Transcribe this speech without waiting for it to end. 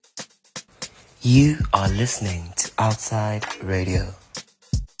You are listening to Outside Radio.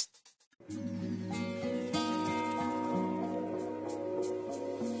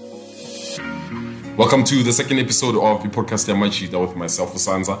 Welcome to the second episode of the podcast Yamajita with myself,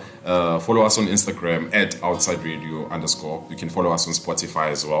 Sanza. Follow us on Instagram at Outside Radio _. You can follow us on Spotify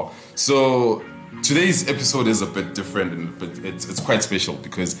as well. So today's episode is a bit different, but it's quite special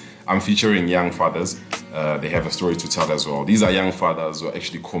because I'm featuring young fathers. They have a story to tell as well. These are young fathers who are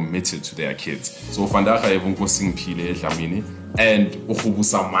actually committed to their kids. So Fandaga Nkosi and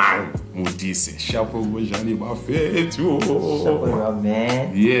Ohubusamang Mudise. Shapo Mujani Bafetu.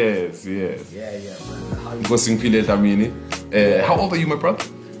 Man. Yes. Yeah. Nkosi how old are you, my brother?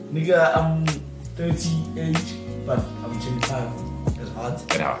 Nigga, I'm 38, but I'm 25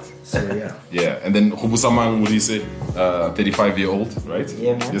 at heart. So yeah. Yeah, and then Hubusamang, what do you say? 35-year-old, right?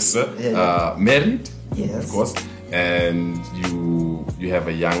 Yeah, man. Yes, sir. Yeah. Married, yes, of course, and you have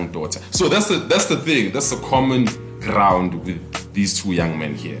a young daughter. So that's the thing. That's the common ground with these two young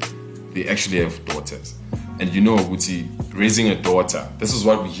men here. They actually have daughters, and you know, Guti, raising a daughter. This is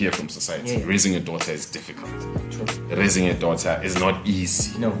what we hear from society. Yeah. Raising a daughter is difficult. True. Raising a daughter is not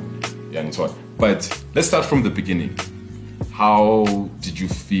easy. No. Yeah, and so on. But let's start from the beginning. How did you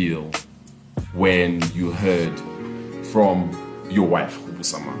feel when you heard from your wife,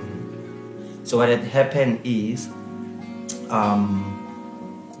 Hubusama? So what had happened is,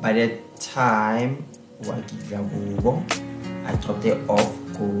 by that time, I dropped it off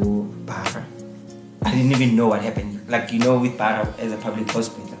to Bara. I didn't even know what happened. Like, you know, with Bara as a public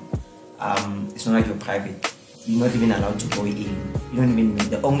hospital, it's not like you're private. You're not even allowed to go in. You don't even know.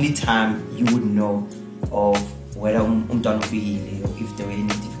 The only time you would know of whether umntwana ufile or if there were any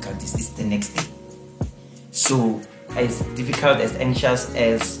difficulties is the next day. So as difficult, as anxious,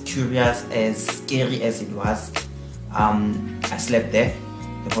 as curious, as scary as it was, I slept there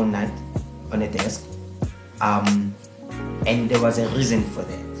the whole night on a desk, and there was a reason for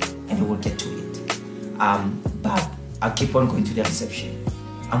that, and we will get to it. But I keep on going to the reception.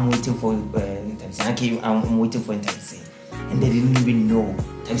 I'm waiting for I'm waiting for Nkosi, and they didn't even know.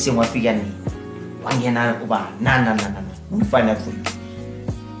 Nkosi wafika ni wangena uba na we'll find out for you.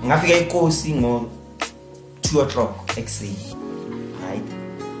 Ngafika Nkosi ngo 2 o'clock ekuseni, right?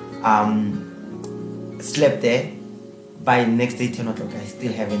 Slept there. By next day 10 o'clock, I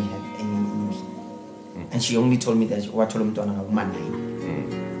still haven't had any news. And she only told me that what told me to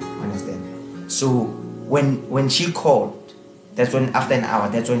understand. So when she called, that's when after an hour,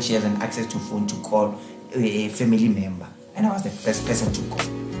 that's when she has an access to phone to call a family member, and I was the first person to call.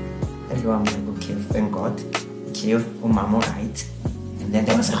 And I'm like, okay, thank God, okay, mom, all right. And then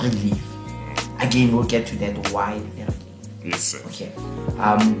there was a relief. Again, we'll get to that why. Yes, sir. Okay.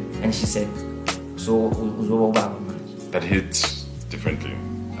 And she said, so that hit differently.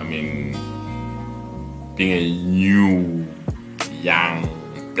 I mean, being a new, young,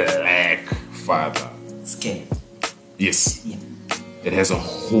 black father. Scared. Yes. Yeah. It has a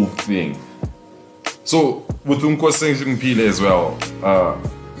whole thing. So, with Nkosi and Gobu as well,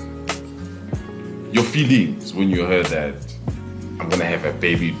 your feelings when you heard that I'm gonna have a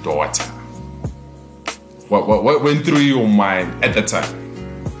baby daughter. What went through your mind at the time?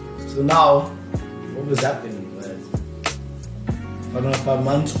 So now, what was happening was, for 5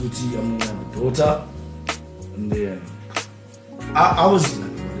 months, I'm gonna have a daughter, and then I was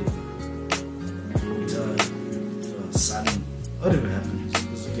like, whatever, daughter, son, whatever happens,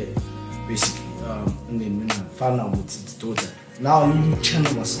 it's okay, basically. And then when I found out it's daughter, now I need to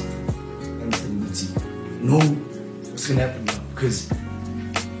channel myself and know what's gonna happen now, because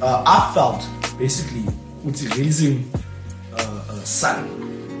I felt basically raising a son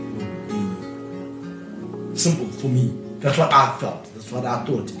would be simple for me. That's what I felt. That's what I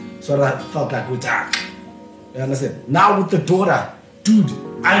thought. That's what I felt like with that. You understand? Now with the daughter, dude,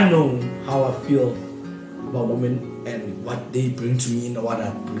 I know how I feel about women and what they bring to me and what I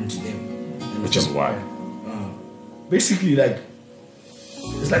bring to them. And Which is why. Basically, like,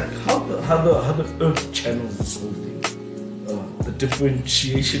 it's like how the earth channels this whole thing. The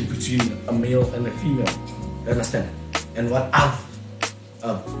differentiation between a male and a female. You understand? And what I've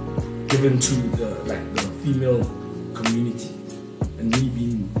given to the female community, and me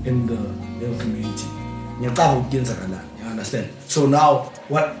being in the male community. You understand? So now,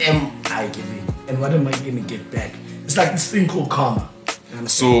 what am I giving? And what am I going to get back? It's like this thing called karma.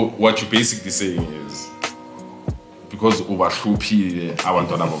 So what you're basically saying is, because Ubashupi, I want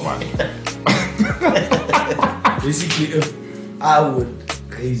to have money. Basically, if I would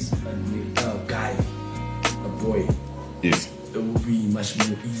raise a guy, a boy, yes, it would be much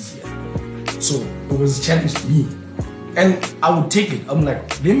more easier. So it was a challenge to me. And I would take it. I'm like,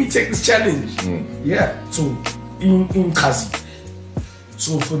 let me take this challenge. Yeah. So in Kazi.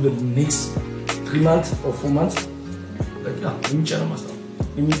 So for the next 3 months or 4 months, like, yeah, let me challenge myself.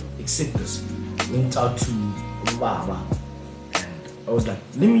 Let me accept this. Went out to Baba. And I was like,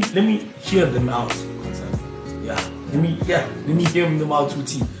 let me hear them out. Yeah. Let me hear them out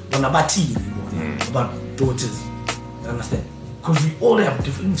with you. About daughters. You understand? Because we all have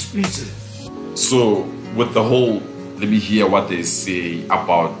different experiences. So with the whole let me hear what they say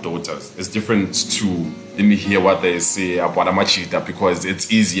about daughters, it's different to let me hear what they say about Yamajita, because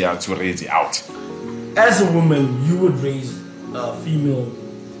it's easier to raise it out. As a woman, you would raise a female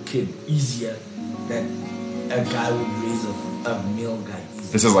kid easier than a guy would raise a male guy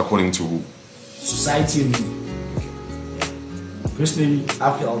easier. This is according to who? Society and me. Personally,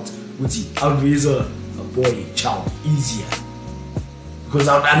 I felt I would raise a boy, child easier. Because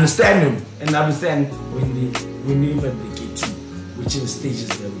I would understand him and understand whenever they get to whichever stages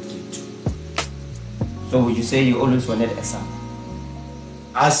they would get to. So would you say you always wanted a son?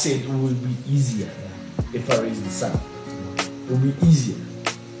 I said it would be easier if I raised a son. It would be easier.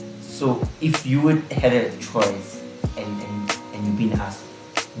 So if you would had a choice and you've been asked,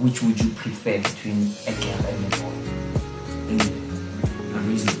 which would you prefer between a girl and a boy? I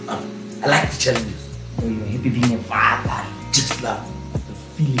raised him up. I like the challenges. So you're happy being a father. Just love the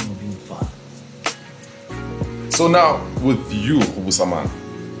feeling of being a father. So now with you, Hubusaman,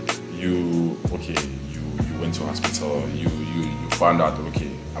 you went to hospital, you found out that,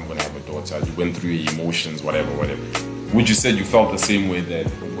 okay, I'm gonna have a daughter, you went through your emotions, whatever. Would you say you felt the same way that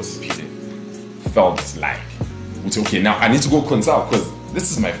Peter felt like? Would say, okay, now I need to go consult because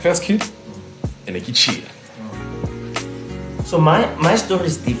this is my first kid and I get cheated. So my story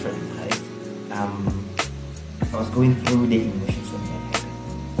is different, right? I was going through the emotions when that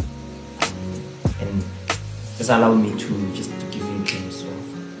happened. And this allowed me to just to give you a glimpse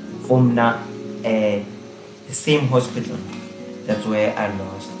of from now, the same hospital, that's where I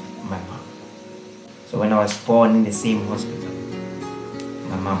lost my mom. So when I was born in the same hospital,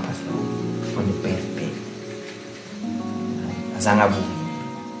 my mom passed away on the birthday.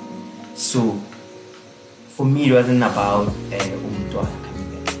 So for me, it wasn't about umntwana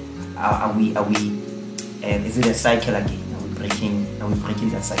coming back. Are we? Is it a cycle again? Are we breaking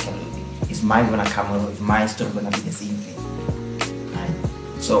that cycle again? Is mine gonna come or is my story gonna be the same thing? Right?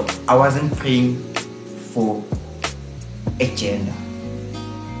 So I wasn't praying for a gender.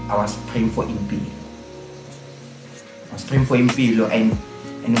 I was praying for impilo. And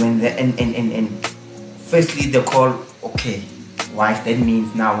when and firstly the call, okay, wife, that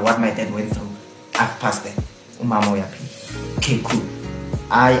means now what my dad went through, I've passed that. Umama yapi. Okay, cool.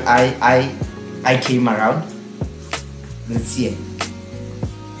 I came around. Let's see it.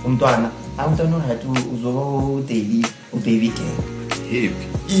 Umntwana, I don't know how to uzoba daily baby girl. Hip.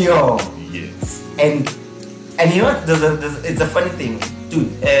 Yo. Yes. And you know what? It's a funny thing, dude.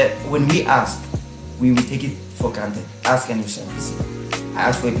 When we ask, we take it for granted. Ask and you shall receive. I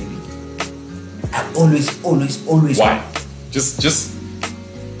ask for a baby. I always. Why? Just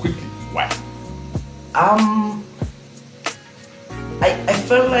quickly. Why? I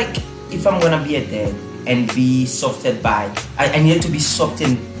felt like if I'm gonna be a dad and be softened by, I needed to be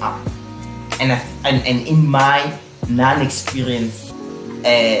softened up. And in my non-experienced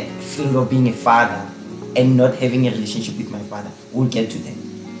field of being a father and not having a relationship with my father, we'll get to that.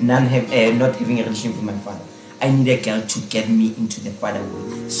 Not having a relationship with my father, I need a girl to get me into the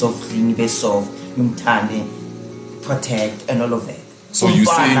fatherhood. Softly, be soft, protect, and all of that. So you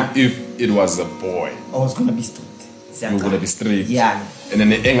say if it was a boy, I was gonna be strict. you were gonna be strict. Yeah. And then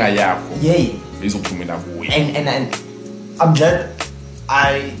the enga yako. Yeah. Is coming up way. And I'm glad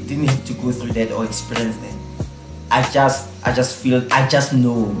I didn't have to go through that or experience that. I just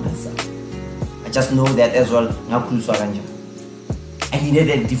know myself. I just know that as well. I needed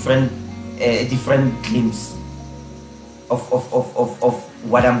a different glimpse of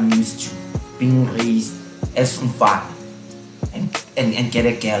what I'm used to, being raised as a father, and get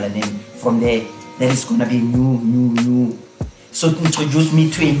a girl, and then from there is gonna be new. So it introduced me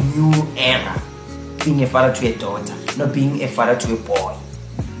to a new era, being a father to a daughter, not being a father to a boy.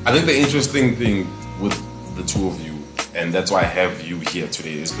 I think the interesting thing with the two of you, and that's why I have you here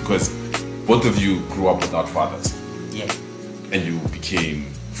today, is because both of you grew up without fathers. Yes. And you became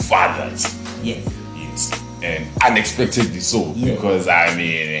fathers. Yes. Yes. And unexpectedly so, Yeah. because I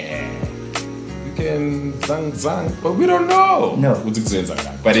mean, you can zang, but we don't know. No.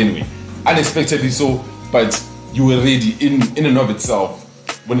 But anyway, unexpectedly so, but you were ready in and of itself.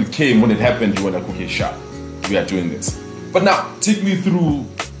 When it happened, you were like, okay, sharp, we are doing this. But now, take me through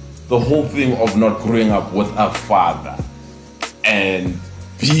the whole thing of not growing up with a father and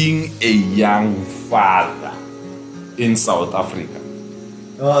being a young father in South Africa?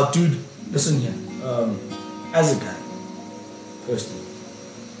 Dude, listen here. As a guy, firstly,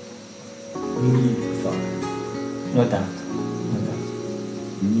 you need a father. No doubt.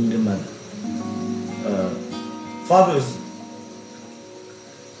 You need a mother. Fathers,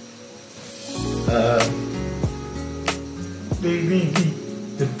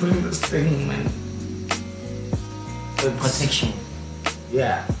 they bring this thing, man. Protection.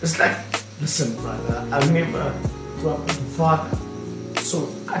 Yeah, it's like, listen, brother, I never grew up with a father, so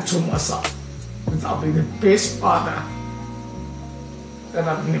I told myself that I'll be the best father that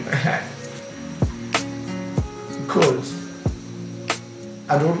I've never had, because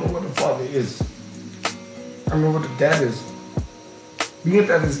I don't know what a father is. I don't know what a dad is. Being a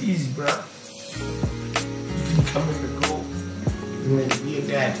dad is easy, bro. You can come in and go. You can be a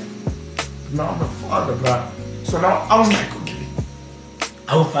dad. But now I'm a father, bro. So now I was like, okay, I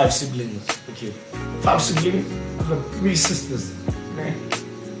have 5 siblings. Okay, 5 siblings. I've got 3 sisters. Okay?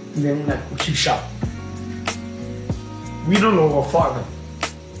 And then like, okay, sharp. We don't know our father.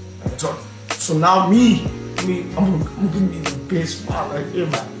 So now I'm gonna be the best father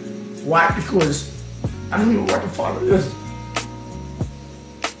ever. Why? Because I don't know what a father is.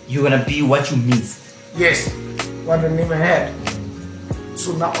 You're gonna be what you missed. Yes, what I never had.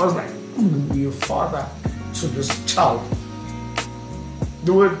 So now I was like, I'm gonna be a father to this child.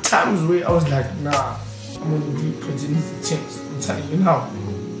 There were times where I was like, nah, I'm gonna do continue to change. I'm telling you now,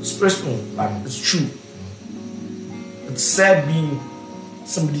 it's personal, like it's true. It's sad being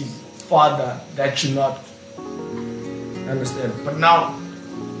somebody's father that you're not. Understand? But now,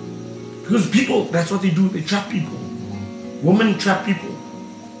 because people, that's what they do, they trap people. Women trap people.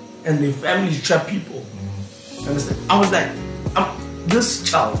 And their families trap people. Understand? I was like, this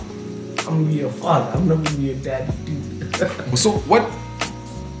child, I'm gonna be a father, I'm not gonna be a daddy, dude. So what?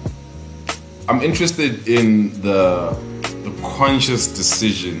 I'm interested in the conscious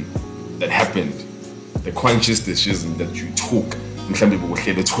decision that happened, the conscious decision that you took.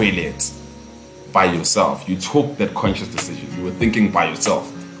 The toilet by yourself. You took that conscious decision. You were thinking by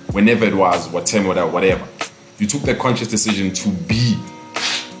yourself, whenever it was, whatever. You took that conscious decision to be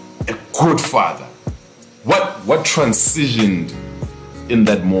a good father. What transitioned in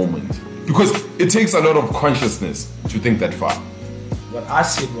that moment? Because it takes a lot of consciousness to think that far. What I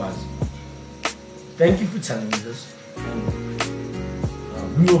said was, thank you for telling me this.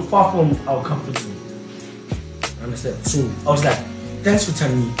 And, we were far from our comfort zone. Understand? So I was like, thanks for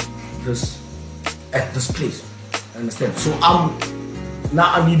telling me this at this place. Understand? So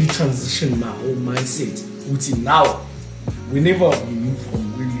I need to transition my whole mindset. Which now, whenever we move from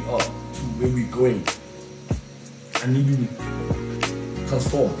where we are to where we're going, I need to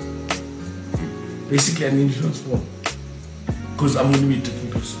transform. Basically, I need to transform. Because I'm going to be a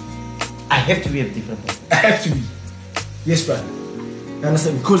different person. I have to be a different person. I have to be. Yes, brother. You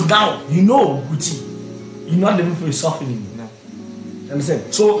understand? Because now, you know, Gucci, you're not living for yourself anymore. No. You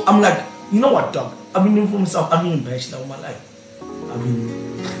understand? So I'm like, you know what, dog? I've been living for myself. I've been a bachelor all my life. I've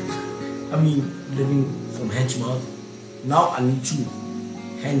been living from hand to mouth. Now I need to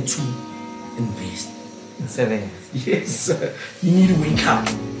hand to invest. In savings. Yes, sir. You need to wake up.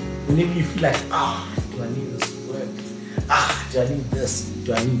 Whenever you feel like, do I need this work? Do I need this?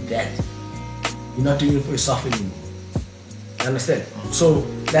 Do I need that? You're not doing it for yourself anymore. You understand? So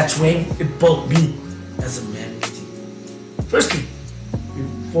that's when it built me as a man. Firstly,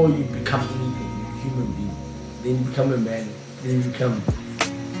 before you become anything, you're a human being. Then you become a man. Then you become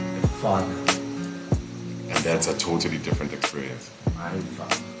a father. And that's a totally different experience. My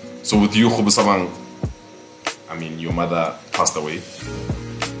father. So with you, Khobusabang, I mean, your mother passed away.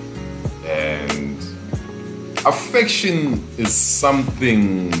 And affection is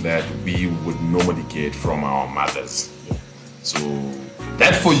something that we would normally get from our mothers. Yeah. So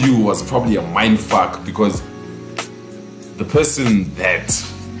that for you was probably a mind fuck, because the person that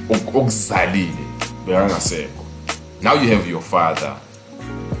now you have your father.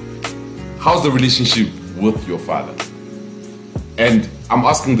 How's the relationship with your father? And I'm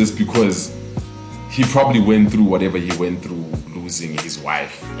asking this because he probably went through whatever he went through, losing his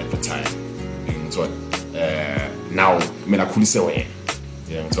wife at the time. So, now,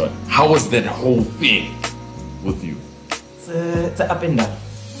 how was that whole thing with you? It's an up and down.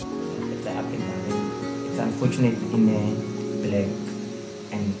 It's an up and down. It's unfortunate in a black,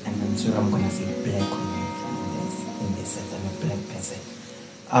 and I'm sure I'm gonna say black community in this sense. I'm a black person.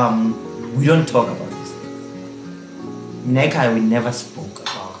 We don't talk about this. Neka, we never spoke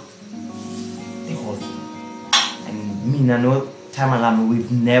about the whole thing. And me, I know time alarm,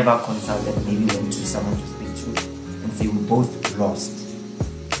 we've never consulted, maybe went to someone to speak to and say we both lost.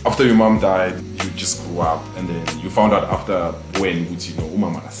 After your mom died, you just grew up, and then you found out after when, you know,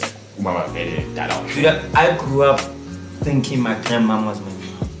 umama died out. I grew up thinking my grandmom was my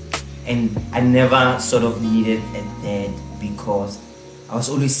mom, and I never sort of needed a dad because I was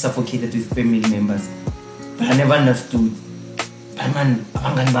always suffocated with family members, but I never understood. Man,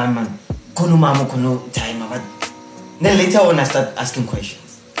 kono mama kono time, but then later on I started asking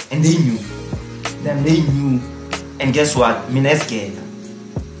questions, and they knew. Then they knew, and guess what?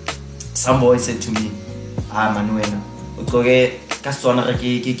 Some boy said to me, Manuela, okay, that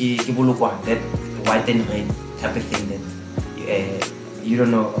white and red type of thing that you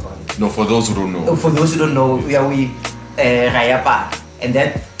don't know about it. No, for those who don't know. For those who don't know, we rayapa, and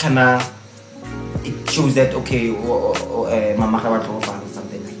that kinda it shows that okay, mama or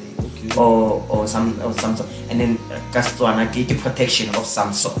something like that, okay. or some sort, and then Castuana get protection of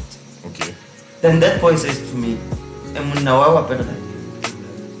some sort. Okay. Then that boy says to me,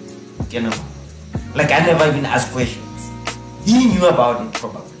 like I never even asked questions. He knew about it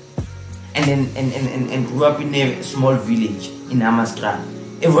probably, and then and grew up in a small village in Amastra.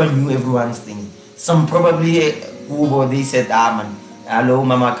 Everyone knew everyone's thing. Some probably Google, they said, man, hello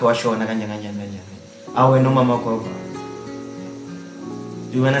mama kwasho na kanya. I no mama kwa.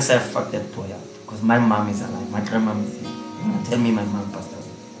 Do you wanna say fuck that boy out? Because my mom is alive, my grandma is here. You wanna tell me my mom passed away?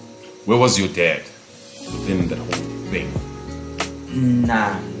 Where was your dad within that whole thing?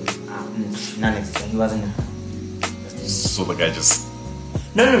 Nah, non-existent. He wasn't around. So the guy just...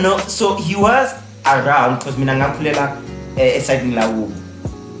 No. So he was around because mina ngakulela aside ngilawo.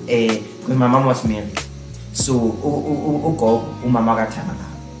 Because my mom was married. So ugogo umama kathana la.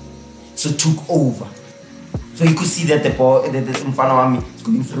 So took over. So he could see that the boy, the mfana wami is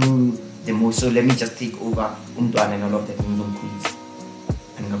going through the most. So let me just take over umntwana and all of that ngizomkhulisa.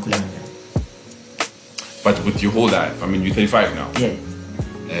 And ngakhula ngala. But with your whole life, I mean, you're 35 now. Yeah.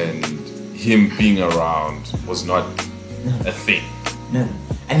 And him being around was not a thing. No.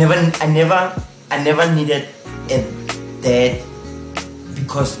 I never needed a dad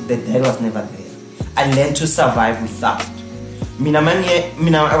because the dad was never there. I learned to survive without.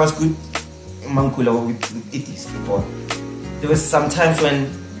 I was good mankula with it is before. There was sometimes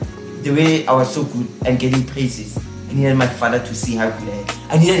when the way I was so good and getting praises, I needed my father to see how good I am.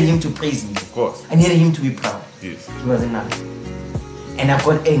 I needed him to praise me. Of course. I needed him to be proud. Yes. He wasn't nice. And I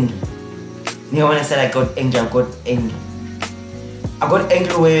got angry. You know when I said I got angry, I got angry. I got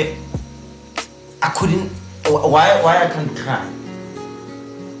angry where I couldn't. Why I can't cry?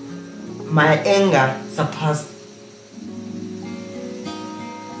 My anger surpassed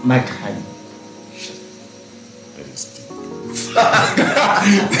my crying. That is deep.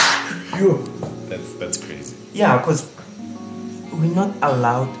 You. That's crazy. Yeah, because we're not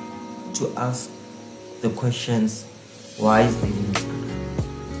allowed to ask the questions. Why is the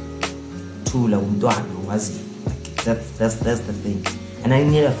Tula umntwana was he? Like that's the thing. And I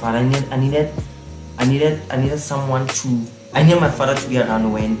needed a father. I needed someone to. I needed my father to be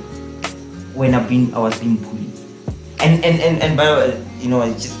around when I was being bullied. And by the way, you know,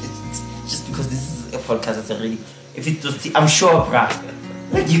 it's just because this is a podcast. It's already. If it was, I'm sure, bro.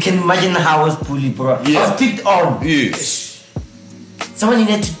 Like you can imagine how I was bullied, bro. Yeah. I was picked on. Yes. Someone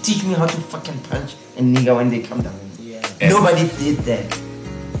needed to teach me how to fucking punch a nigga when they come down. Yeah. Nobody did that.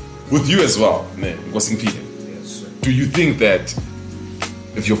 With you as well, Nkosi and Gobu. Yes, sir. Do you think that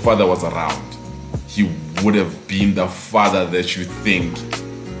if your father was around, he would have been the father that you think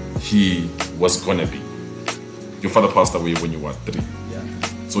he was gonna be? Your father passed away when you were 3. Yeah.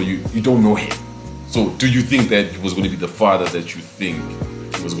 So you don't know him. So do you think that he was going to be the father that you think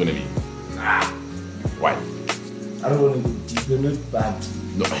he was going to be? Why? I don't want to go deep in it, but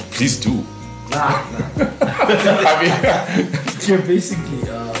No, please do. nah. I mean, Yeah, basically,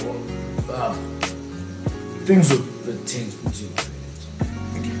 things were tense between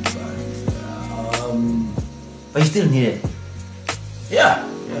my parents. But you still need it. Yeah.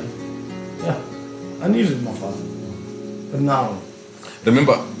 I needed my father, but now,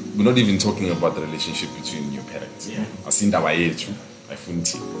 remember, we're not even talking about the relationship between your parents. Yeah.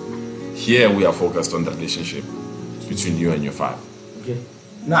 Here we are focused on the relationship between you and your father. okay,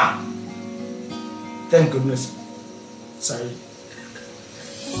 now, thank goodness. Sorry.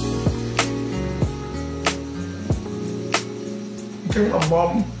 Tell my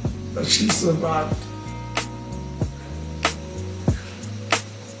mom that she survived.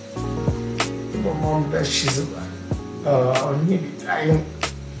 Tell my mom that she survived. Maybe dying.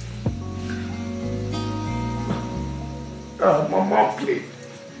 My mom, please.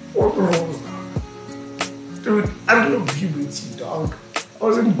 What the hell was that? Dude, I love puberty, dog. I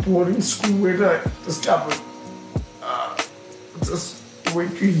was in boarding school when I discovered just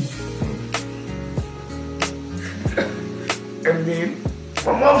waking. And then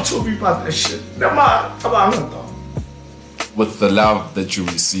my mom told me about that shit. With the love that you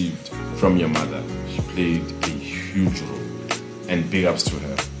received from your mother, she played a huge role. And big ups to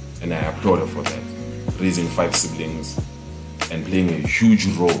her. And I applaud her for that. Raising 5 siblings and playing a huge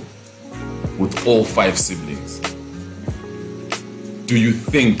role with all 5 siblings. Do you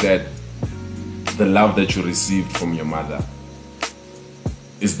think that the love that you received from your mother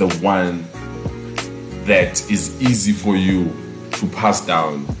is the one that is easy for you to pass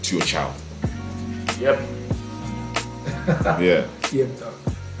down to your child? Yep. Yeah. Yep,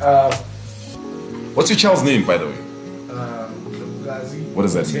 dog. What's your child's name, by the way? What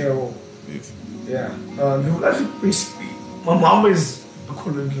does that mean? Yes. Yeah. Lugazi, basically, my mom is a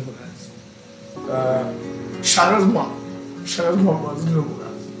Korean Lugazi. Shara's mom was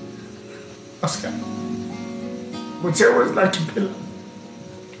Lugazi. Oscar. Mateo was like a pillar.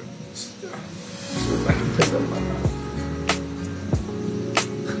 She was like a pillar,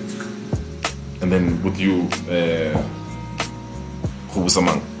 And then with you,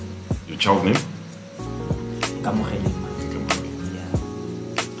 Khobusamang, your child's name?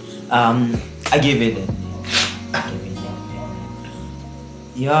 I gave it a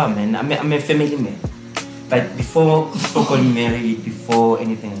yeah, man. I'm a family man. But before getting married, before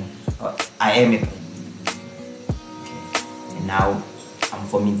anything, I am a family. Okay. And now I'm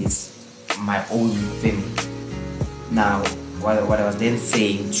forming my own family. Now, what I was then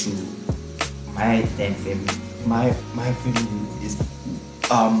saying to my then family, my family is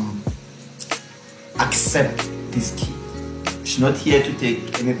accept this kid. She's not here to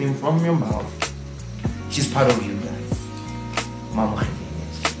take anything from your mouth. She's part of you guys. Mama,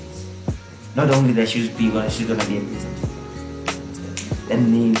 not only that she's big, she's gonna be a business. That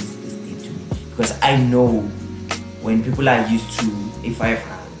name is deep to me because I know when people are used to a 500,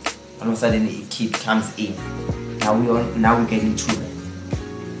 all of a sudden a kid comes in. Now we're getting children.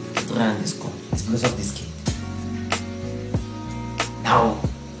 The 300 is gone. It's because of this kid. Now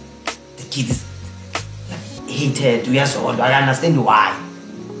the kid is hated, 2 years old. I understand why.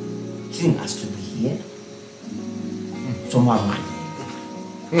 She didn't ask to be here. So mama.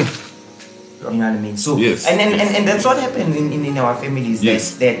 You know what I mean? So yes, and that's what happened in our families.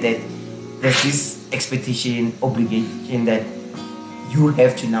 Yes. That there's this expectation, obligation that you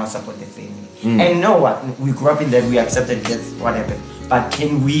have to now support the family. And you know what? We grew up in that, we accepted that's what happened. But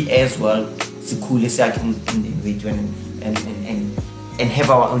can we as well and have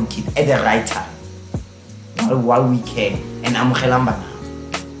our own kid at the right time? While we can, and I'm Khelamba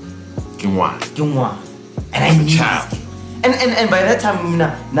now. And I need this kid. And by that time,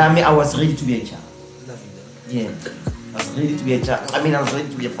 I was ready to be a child. Yeah, I was ready to be a child. I was ready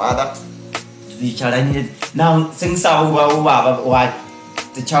to be a father, to be a child. I needed now things are over. Why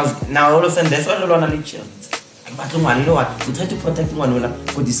the child now all of a sudden that's what I want to leave children. But you know what? We try to protect one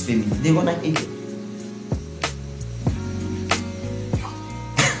for this family. They're gonna hate it.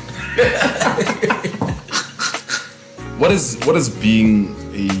 What does being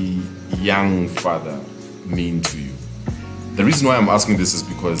a young father mean to you? The reason why I'm asking this is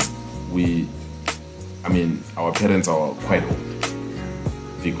because our parents are quite old.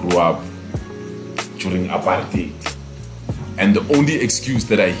 They grew up during apartheid. And the only excuse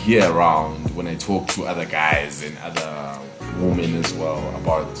that I hear around when I talk to other guys and other women as well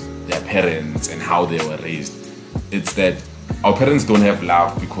about their parents and how they were raised, it's that our parents don't have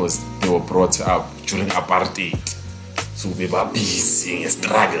love because they were brought up during apartheid. So they were busy in a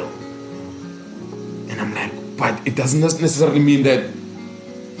struggle. And I'm like, but it doesn't necessarily mean that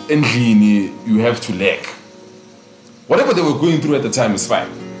endlini you have to lack. Whatever they were going through at the time is fine.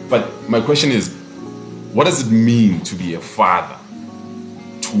 But my question is, what does it mean to be a father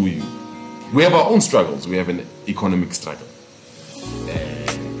to you? We have our own struggles. We have an economic struggle.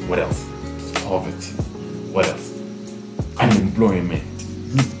 What else? Poverty. What else? Unemployment.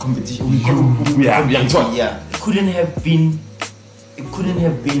 Youth competition. Yeah. It couldn't have been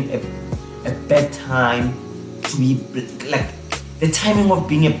a bad time to be like the timing of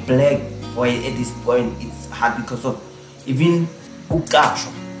being a black boy at this point. It's hard because of even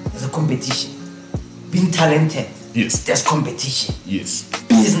ukasho. There's a competition. Being talented. Yes. There's competition. Yes.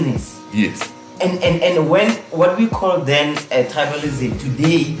 Business. Yes. And when what we call then tribalism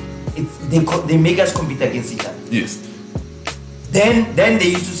today, they make us compete against each other. Yes. Then they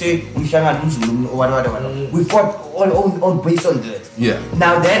used to say whatever. We fought all based on that. Yeah.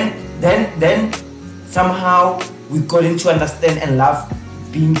 Now then somehow we got into understand and love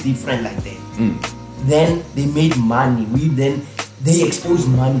being different like that. Then they made money. They exposed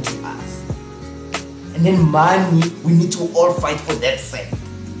money to us. And then money, we need to all fight for that side.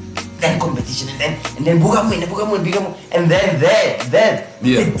 Then competition, and then bugamun, and then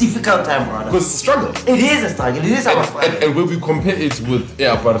it's a difficult time, brother. Because it's a struggle. It is a struggle. It is our struggle. And when we compare it with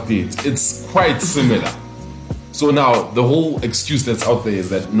apartheid, it's quite similar. So now the whole excuse that's out there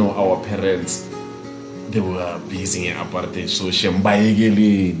is that no, our parents, they were busy in apartheid, so shame.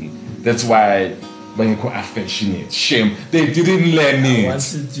 That's why when you affectionate, shame, they didn't learn it. I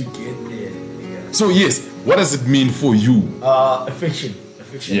wanted to get there. Yeah. So yes, what does it mean for you? Affection.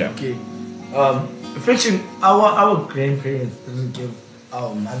 Yeah. Okay. Affection. Our grandparents didn't give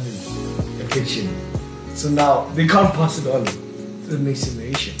our mothers affection, so now they can't pass it on to the next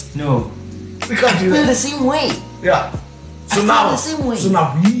generation. No, they can't do I feel that. the same way. Yeah. So I now, feel the same way. so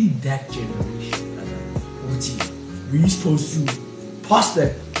now we that generation, we're supposed to pass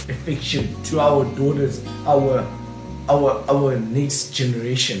that affection to our daughters, our next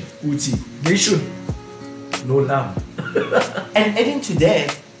generation. They should know love. And adding to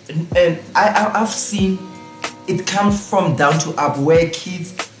that, and I've seen it comes from down to up, where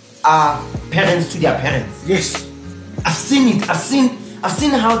kids are parents to their parents. Yes. I've seen it. I've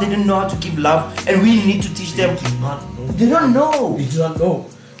seen how they don't know how to give love, and we need to teach them. They do not know. They don't know. They do not know.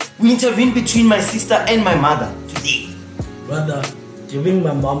 We intervene between my sister and my mother today. Brother, giving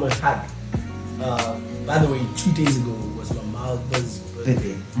my mom a hug. By the way, 2 days ago was my mother's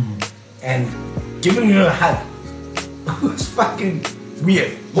birthday. Mm-hmm. And giving her a hug was fucking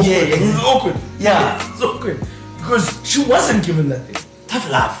weird. Yeah. It was awkward. Yeah. It was awkward. Because she wasn't given that thing. Tough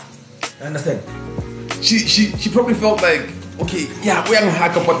love. You understand? She probably felt like, okay, yeah, we're gonna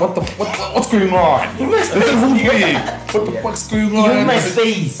hack up, but what's going on? What the fuck's going on? You in my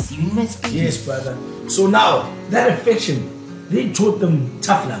space. You in my space. Yes, brother. So now, that affection, they taught them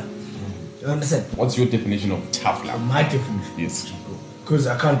tough love. You understand? What's your definition of tough love? My definition. Yes. Because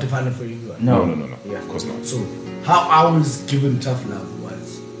I can't define it for you. No. Yeah. Of course not. So, how I was given tough love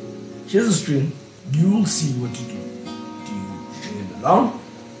was, here's a string, you'll see what you do. Do you string it along,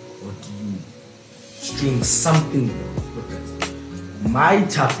 or do you string something with it? My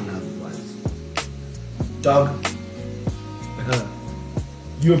tough love was, dog,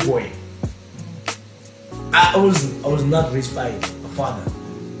 you're a boy. I was not raised by a father.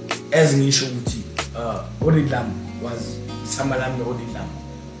 As an issue with you, Odidam was Samalam Odidam.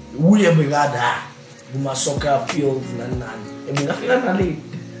 We have got Buma soccer fields and I feel like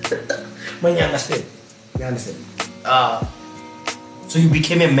man, you understand? You understand? So you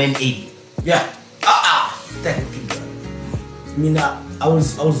became a man aid. Yeah. Technically, bro. I mean, I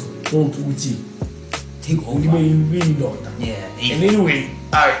was told to Uti Take over. you know that. Yeah. And anyway,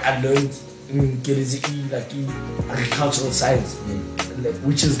 I learned in KZE like in agricultural science, like,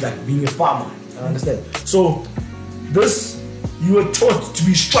 which is like being a farmer. I understand. So this, you were taught to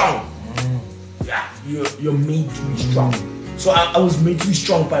be strong. Yeah, you're made to be strong. So I was made to be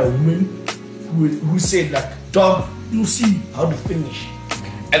strong by a woman who said like, dog, you'll see how to finish.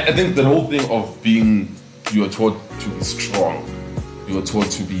 And I think the whole thing of being, you are taught to be strong, you are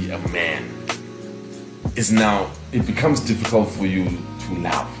taught to be a man, is now, it becomes difficult for you to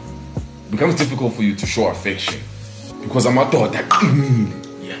love. It becomes difficult for you to show affection. Because I'm a daughter.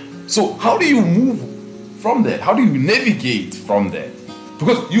 Yeah. So how do you move from that? How do you navigate from that?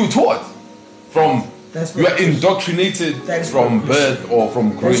 Because you were taught from, That's you what are the question- indoctrinated That's from what the question- birth or from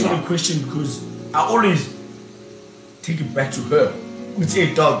That's growing not a up. question, because I always take it back to her. We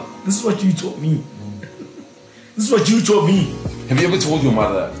say, dog, this is what you taught me. This is what you taught me. Have you ever told your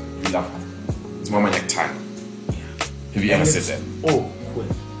mother you love her? It's mama like time. Have you ever said that? Oh, quick.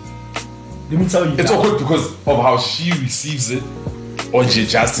 Let me tell you. It's now. awkward because of how she receives it, or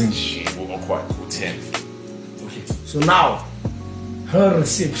just in she will awkward will tend. Okay. So now, her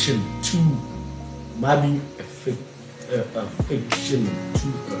reception to my being affection to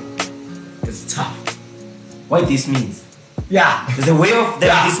her is tough. What this means? Yeah. There's a way of them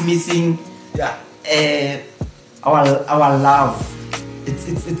Yeah. dismissing Yeah. our love. It's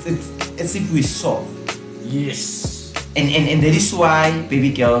as if we soft. Yes. And that is why baby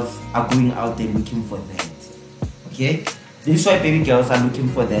girls are going out there looking for that. Okay? That is why baby girls are looking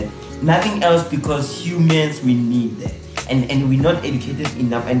for that. Nothing else, because humans, we need that. And we're not educated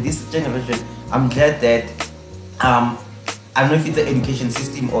enough. And this generation, I'm glad that I don't know if it's the education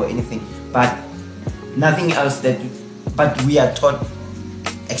system or anything, but nothing else but we are taught,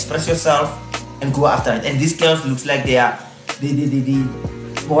 express yourself and go after it. And these girls looks like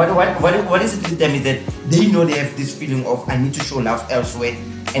what is it with them is that they know they have this feeling of, I need to show love elsewhere,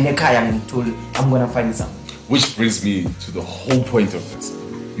 and I'm told I'm gonna find something. Which brings me to the whole point of this.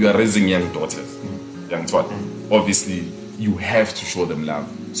 You are raising young daughters. Young Twat. Obviously, you have to show them love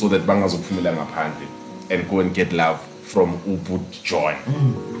so that bangazophumela ngaphandle and go and get love from Ubud Joy,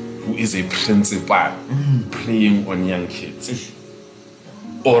 who is a principal preying on young kids,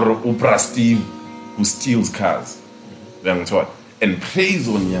 or Upra Steve, who steals cars, young Twat, and preys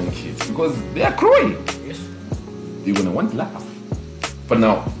on young kids because they are growing. Yes. They're gonna want love. But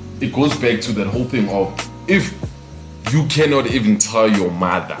now it goes back to that whole thing of if you cannot even tell your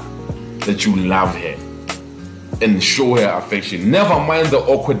mother that you love her and show her affection, never mind the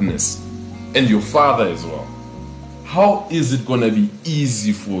awkwardness, and your father as well, how is it gonna be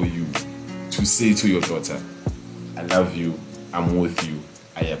easy for you to say to your daughter, I love you, I'm with you,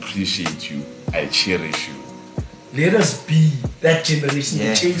 I appreciate you, I cherish you? Let us be that generation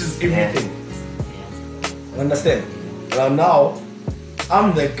that changes everything. You understand? Now,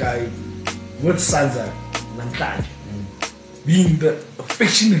 I'm that guy with Sanza, being the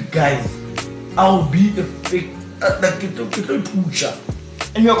affectionate guy. I'll be the fake, like little pusher.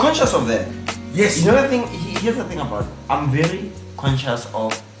 And you're conscious of that. Yes. You know the thing. Here's the thing about it. I'm very conscious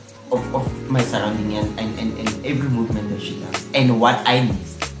of my surrounding and every movement that she does and what I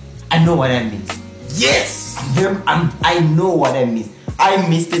miss. I know what I miss. Yes. I know what I miss. I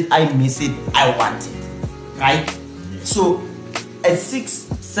missed it. I miss it. I want it. Right. So at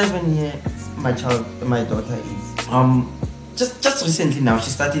 6-7 years, my daughter is just recently now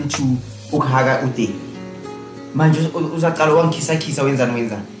she's starting to ukhaga ude. Man, just uzaqala wangkhisa wenzani.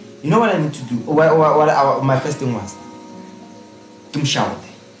 You know what I need to do? What my first thing was? To shout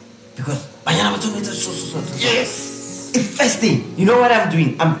because yes. It's first thing. You know what I'm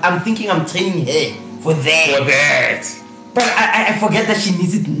doing? I'm thinking I'm training her for that. But I forget that she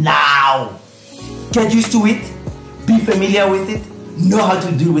needs it now. Get used to it. Be familiar with it. Know how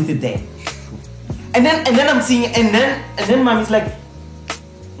to deal with it then. And then I'm seeing and then mommy's like,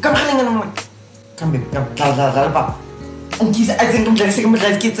 come on, and I'm like, come baby, come. And kids, I think I'm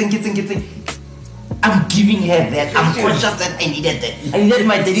kids. I'm giving her that. I'm conscious that I needed that. I needed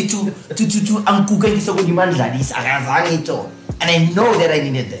my daddy to uncook and and I know that I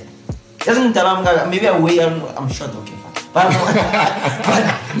needed that. Doesn't tell maybe I'm short, okay, fine. But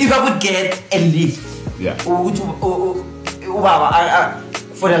if I would get a lift,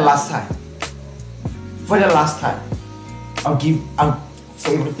 for the last time, I'll give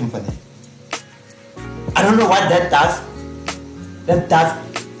for everything for them. I don't know what that does.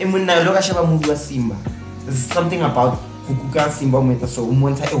 And when I look at a movie with Simba, there's something about Kukuka Simba Meta so a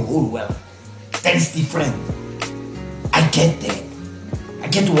whole world. That is different. I get that. I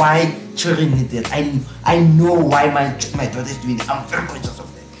get why children need that. I know why my daughter is doing it. I'm very conscious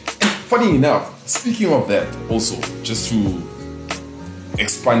of that. Funny enough, speaking of that, also, just to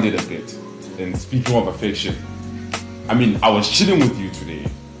expand it a bit, and speaking of affection, I mean, I was chilling with you today,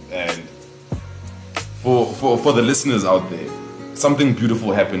 and for the listeners out there, something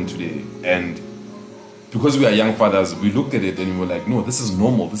beautiful happened today, and because we are young fathers, we looked at it and we were like, no, this is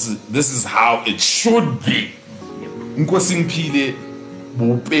normal. This is how it should be. Nkosi and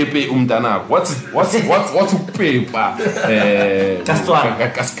Gobu umntanakho. What's upepa?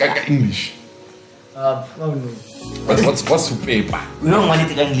 English. What's upepa? We don't want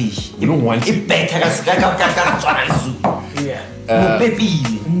it in English. We don't want it. Better Yeah.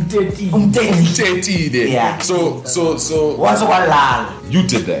 Yeah. So What's one lal? you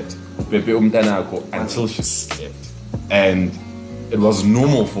did that, Pepe umntanakho, until she slept, and it was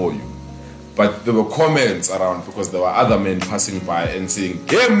normal for you. But there were comments around because there were other men passing by and saying,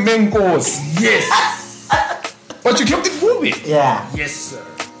 "Hey, Nkosi, yes." But you kept it moving. Yeah. Yes, sir.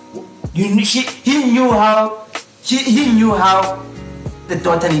 He knew how the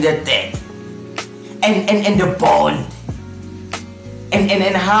daughter needed that, and the bond,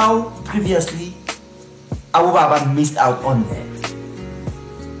 and how previously our Baba missed out on that.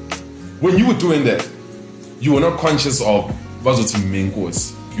 When you were doing that, you were not conscious of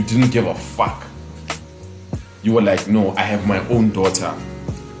Nkosi. You didn't give a fuck. You were like, no, I have my own daughter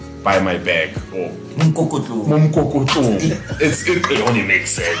by my back. Or Mumkokotlo. It only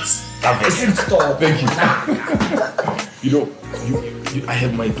makes sense. Thank you. I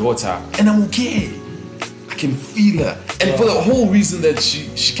have my daughter and I'm okay. I can feel her. And for the whole reason that she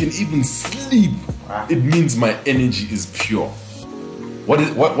can even sleep, it means my energy is pure.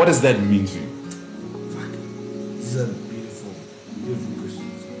 What does that mean to you? These are beautiful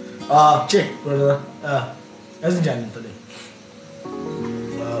questions. Check, brother. As in January today.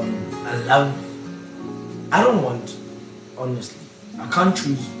 I don't want, honestly, I can't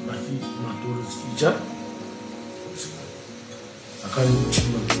choose my daughter's future. I can't choose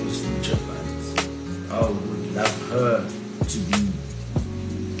my daughter's future, but I would love her to be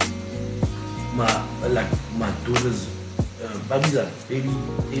like my daughter's baby.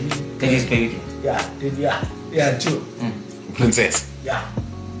 Daddy's baby. Yeah, too. Princess. Yeah.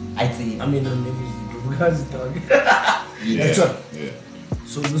 I see. I mean, her name is Dubuka's dog. Yeah. That's right. Yeah.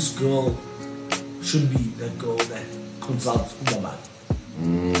 So this girl should be the girl that consults Baba.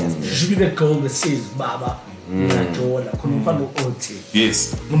 She should be the girl that says Baba.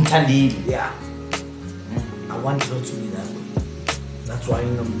 Yes. Yeah. I want her to be that way. That's why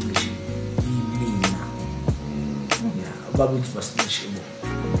I'm me now. Yeah, Baba is supposed to be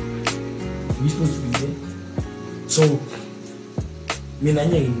we supposed to be there. So me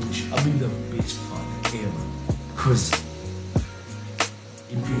and English, I'll be the best father ever. Because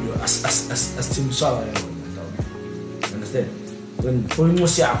as Tim Salah, understand? When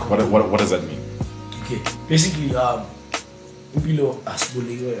What does that mean? Okay, basically, below as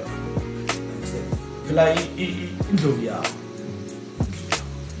bully, understand? Like in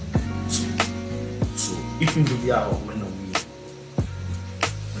so if in when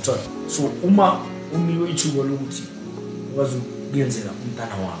so uma umiwe ichubo lokuthi wazi kuyenzela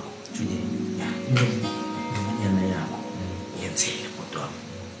umntana wakho today ndivanyana yakho yenzele kodwa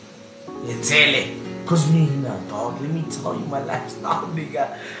yenzele because me now dog, let me tell you my lifestyle,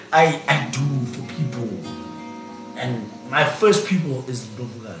 nigga. I do for people, and my first people is the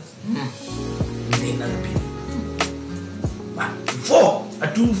guys and then other people. But before I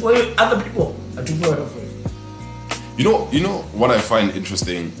do for other people, I do for her first. You know what I find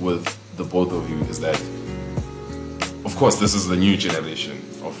interesting with the both of you is that, of course, this is the new generation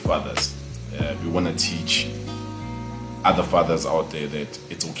of fathers. We want to teach other fathers out there that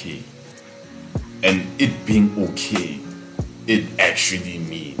it's okay. And it being okay, it actually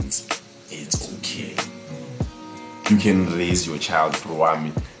means it's okay. You can raise your child,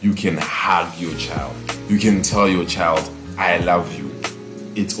 Proami. You can hug your child. You can tell your child, I love you.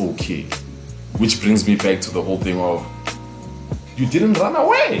 It's okay. Which brings me back to the whole thing of, you didn't run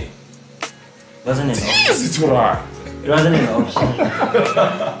away. Wasn't it? It's easy to run. It wasn't an option.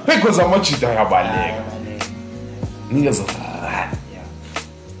 Because Yamajita have a leg. Niggas run.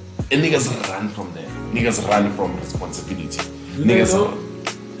 And niggas run from there. Niggas run from responsibility. Niggas run.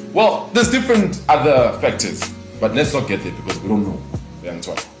 Well, there's different other factors, but let's not get there because we don't know.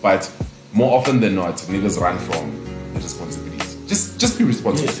 But more often than not, niggas run from the responsibility. Just be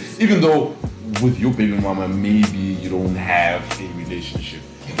responsible. Yes. Even though with your baby mama, maybe you don't have a relationship.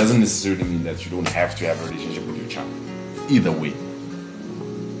 It doesn't necessarily mean that you don't have to have a relationship with your child. Either way.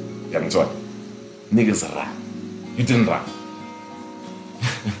 Niggas run. You didn't run.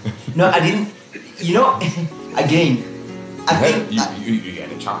 No, I didn't. You know, again, I think you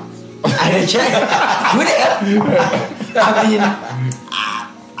had a chance. I had a chance. I mean,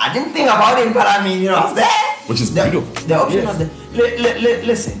 I didn't think about it, but I mean, you know, I was there. Which is beautiful. The option was there.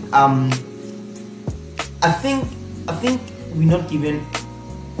 Listen, I think we're not given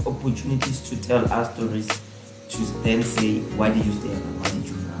opportunities to tell our stories, to then say, why did you stay alive? Why did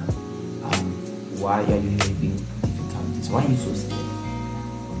you run? Why are you having difficulties? Why are you so scared?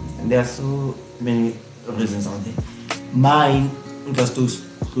 And there are so many reasons out there. Mine was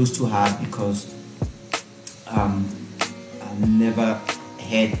close to heart because I never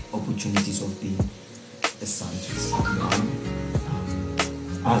had opportunities of being a son to someone.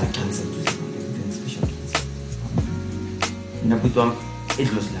 I was a cancer to someone, a very special cancer. It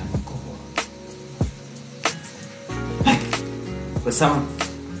was like like, but some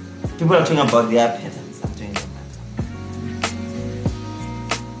people are talking about their parents. I'm talking about my family.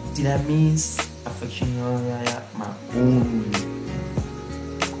 Did I miss affection? My own.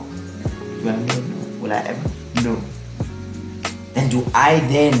 Do I know? No. Will I ever? No. Then do I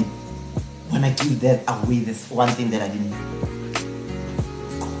then want to give that away? This one thing that I didn't.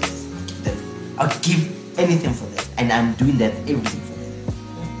 Of course, I'll give anything for that, and I'm doing that everything for that.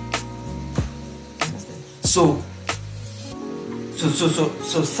 Understand? So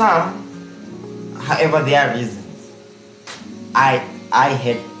some, however, there are reasons. I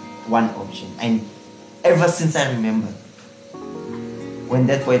had one option, and ever since I remember, when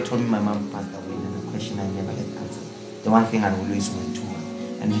that boy told me my mom passed away, and a question I never had answered. The one thing I always wanted to have,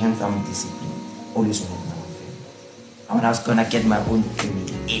 and hence I'm disciplined. Always wanted my own family. And when I was gonna get my own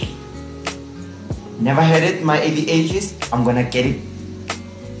family early. Never had it in my early ages. I'm gonna get it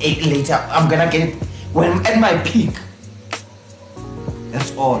later. I'm gonna get it when at my peak.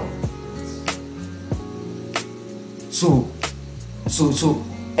 That's all. So,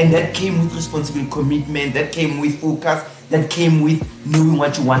 and that came with responsibility, commitment, that came with focus, that came with knowing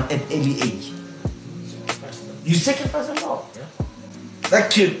what you want at early age. You sacrifice a lot. Yeah.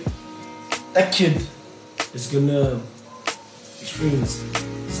 That kid is gonna experience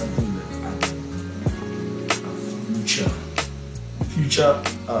something that I didn't. future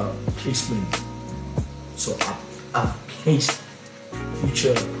placement. So I've placed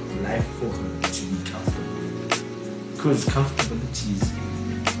future life for her to be comfortable, because comfortability is.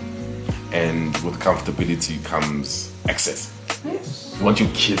 And with comfortability comes access. Yes. You want your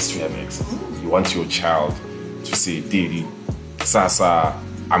kids to have access. You want your child to say, Daddy, Sasa,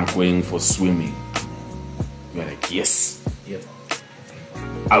 I'm going for swimming. You're like, yes, Yep.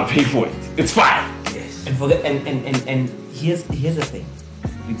 I'll pay for it. It's fine. Yes. And forget and here's the thing,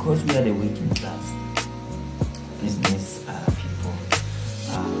 because we are the working class business people,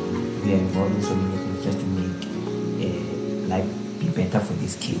 we are involved in so many things just to make life be better for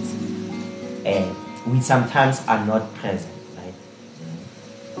these kids, and we sometimes are not present, right?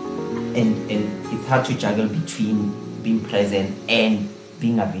 And it's hard to juggle between being present and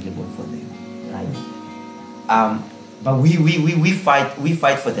being available for them, right? But we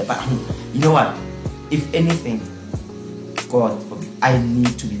fight for them. But you know what? If anything, God forbid, I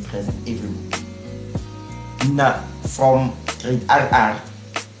need to be present everywhere. Now, from grade R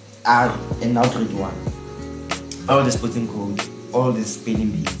and now grade 1, all the sporting code, all the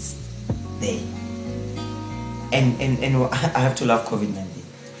spelling bees, there. And I have to love COVID-19.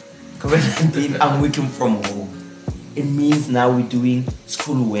 COVID-19, I'm working from home. It means now we're doing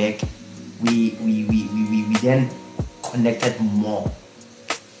schoolwork. We then connected more.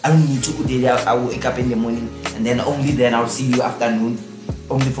 I don't need to go there. I will wake up in the morning and then only then I'll see you afternoon,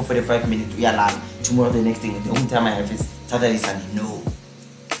 only for 45 minutes. We are like tomorrow the next thing. The only time I have is Saturday, Sunday. No.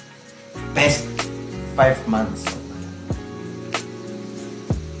 Best 5 months of my life.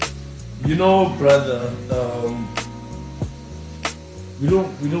 You know, brother, we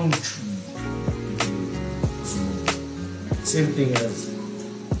don't choose. Same thing as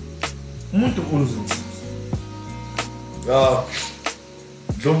umuntu owns himself.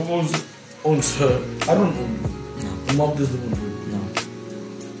 Joe owns her. I don't own her. No. The mom doesn't own her. No.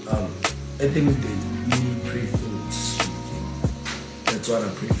 I think that you pray for it. That's what I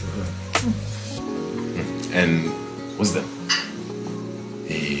pray for her. And wisdom.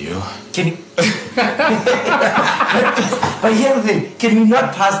 Can you? But here's the thing. Can we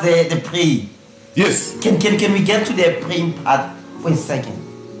not pass the praying? Yes. Can we get to the praying part for a second?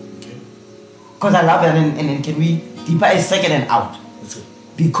 Okay. Because I love it, and then can we deeper a second and out? That's it.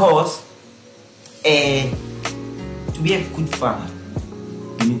 Because to be a good father,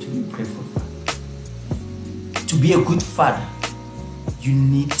 you need to be a prayerful father. To be a good father, you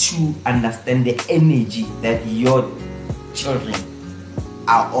need to understand the energy that your children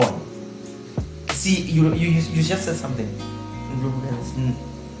are on. See, you just said something.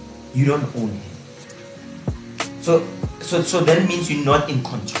 You don't own him. So that means you're not in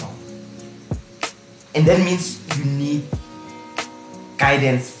control. And that means you need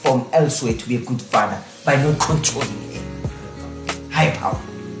guidance from elsewhere to be a good father by not controlling him. High power.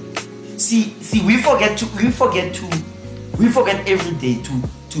 See, we forget every day to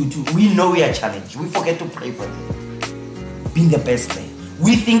we know we are challenged. We forget to pray for them. Being the best there.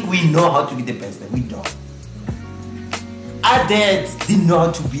 We think we know how to be the best there. We don't. Our dads didn't know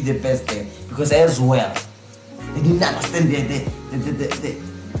how to be the best there because as well, they didn't understand they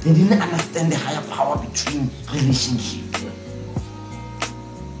didn't understand the higher power between relationships.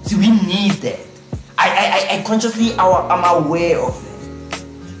 See, we need that. I consciously am aware of that.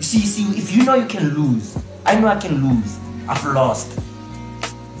 You see, if you know you can lose, I know I can lose. I've lost.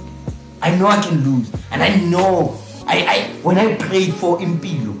 I know I can lose, and I know. When I prayed for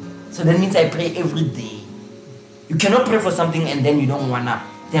Impilo, so that means I pray every day. You cannot pray for something and then you don't wanna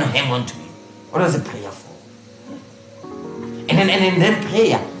then hang on to it. What is a prayer for? And then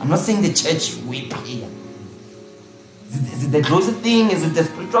prayer. I'm not saying the church way prayer. Is it the closer thing? Is it the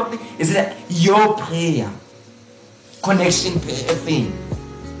spiritual thing? Is it your prayer? Connection prayer thing.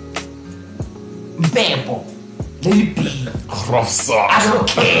 Bebo. Let it be. Rough song. I don't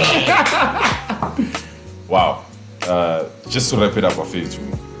care. Wow. Just to wrap it up,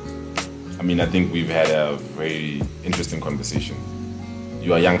 I mean, I think we've had a very interesting conversation.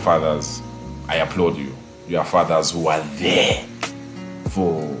 You are young fathers. I applaud you. You are fathers who are there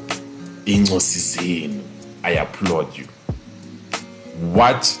for Nkosi. I applaud you.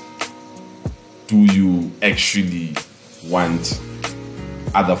 What do you actually want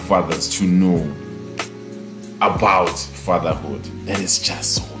other fathers to know about fatherhood that is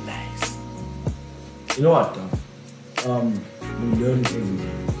just so nice? You know what? We learn every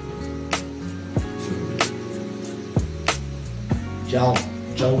day. So,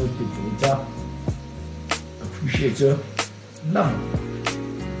 ciao with the daughter. Appreciate her. Love her.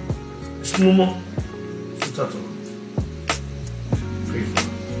 It's normal. It's a pray for her.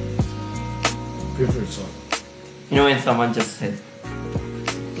 Pray for her son. You know when someone just said,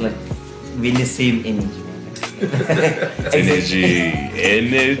 like, we're in the same energy. Energy.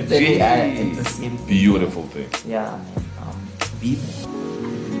 It's the same thing. Beautiful thing. Yeah, be there.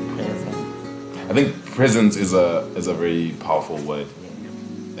 Be present. I think presence is a very powerful word.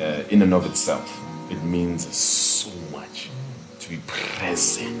 In and of itself. It means so much to be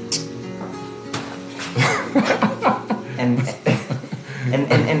present. and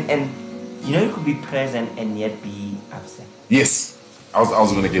you know you could be present and yet be absent. Yes, I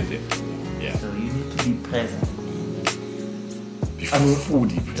was gonna get there. Yeah. So you need to be present. Be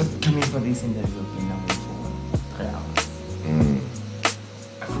fully present. Just coming for this interview in now for 3 hours.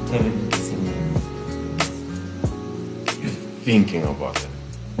 I could tell you the same thing. You're thinking about it.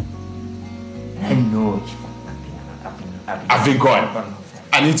 And I know I've been gone.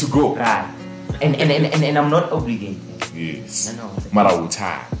 I need to go. Right. And I'm not obligated. Yes. No. Mara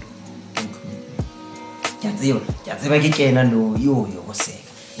uthanda.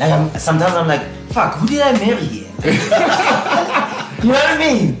 Like sometimes I'm like, fuck, who did I marry here? You know what I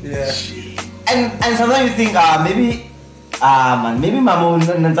mean? Yeah. And sometimes you think, maybe mama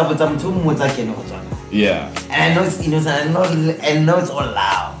Yeah. and I know it's innocent, I know it's all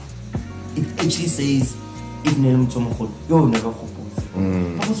love. It actually says, if you'll never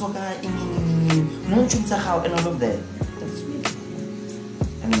and all of that. That's sweet.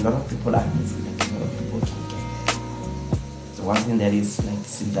 And a lot of people are missing that. A lot of people can't get that. So one thing that is like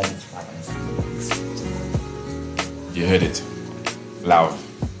similar is fathers. You heard it. Love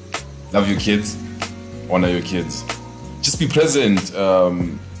your kids. Honor your kids. Just be present.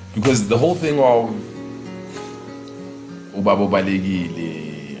 Because the whole thing of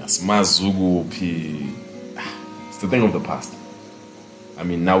it's the thing of the past. I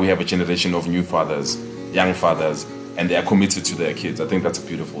mean, now we have a generation of new fathers, young fathers, and they are committed to their kids. I think that's a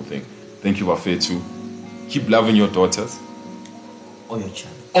beautiful thing. Thank you, Bafetu. Keep loving your daughters. Or your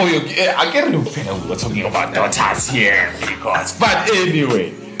child. I get a little better. We're talking about daughters here, because. But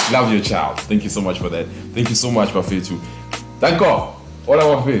anyway, love your child. Thank you so much for that. Thank you so much, Bafetu. Thank God. Hola,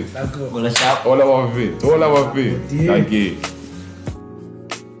 Bafetu. Thank you. Well, a shout. Hola, Bafetu. Hola, Bafetu. Thank you.